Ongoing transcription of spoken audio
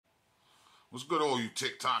What's good, all you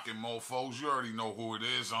TikToking mofos? You already know who it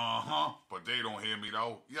is, but they don't hear me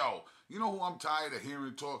though. Yo, you know who I'm tired of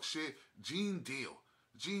hearing talk shit? Gene Deal.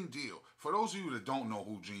 Gene Deal. For those of you that don't know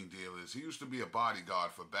who Gene Deal is, he used to be a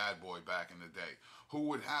bodyguard for Bad Boy back in the day, who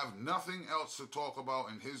would have nothing else to talk about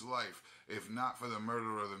in his life if not for the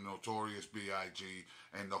murder of the notorious B.I.G.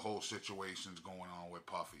 and the whole situations going on with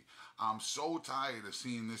Puffy. I'm so tired of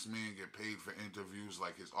seeing this man get paid for interviews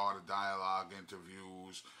like his Art of Dialogue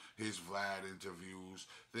interviews, his Vlad interviews,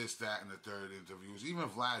 this, that, and the third interviews. Even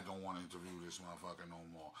Vlad don't want to interview this motherfucker no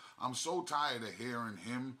more. I'm so tired of hearing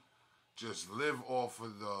him just live off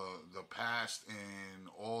of the past and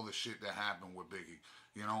all the shit that happened with Biggie.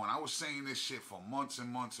 You know, and I was saying this shit for months and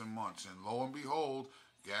months and months, and lo and behold,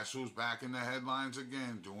 guess who's back in the headlines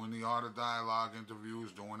again, doing the Art of Dialogue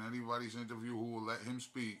interviews, doing anybody's interview who will let him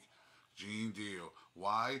speak? Gene Deal.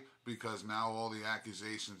 Why? Because now all the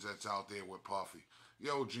accusations that's out there with Puffy.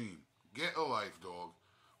 Yo, Gene, get a life, dog.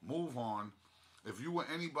 Move on. If you were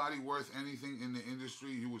anybody worth anything in the industry,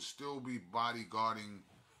 you would still be bodyguarding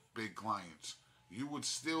big clients. You would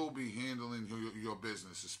still be handling your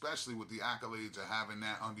business, especially with the accolades of having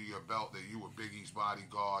that under your belt, that you were Biggie's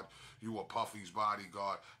bodyguard, you were Puffy's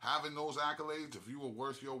bodyguard. Having those accolades, if you were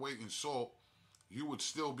worth your weight in salt, you would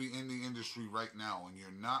still be in the industry right now, and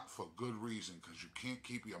you're not for good reason, because you can't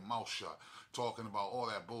keep your mouth shut talking about all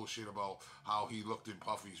that bullshit about how he looked in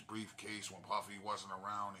Puffy's briefcase when Puffy wasn't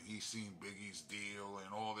around and he seen Biggie's deal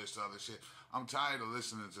and all this other shit. I'm tired of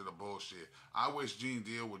listening to the bullshit. I wish Gene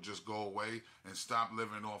Deal would just go away and stop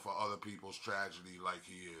living off of other people's tragedy like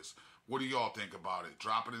he is. What do y'all think about it?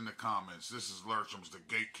 Drop it in the comments. This is Lurcham's the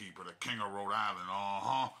Gatekeeper, the King of Rhode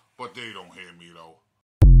Island, but they don't hear me though.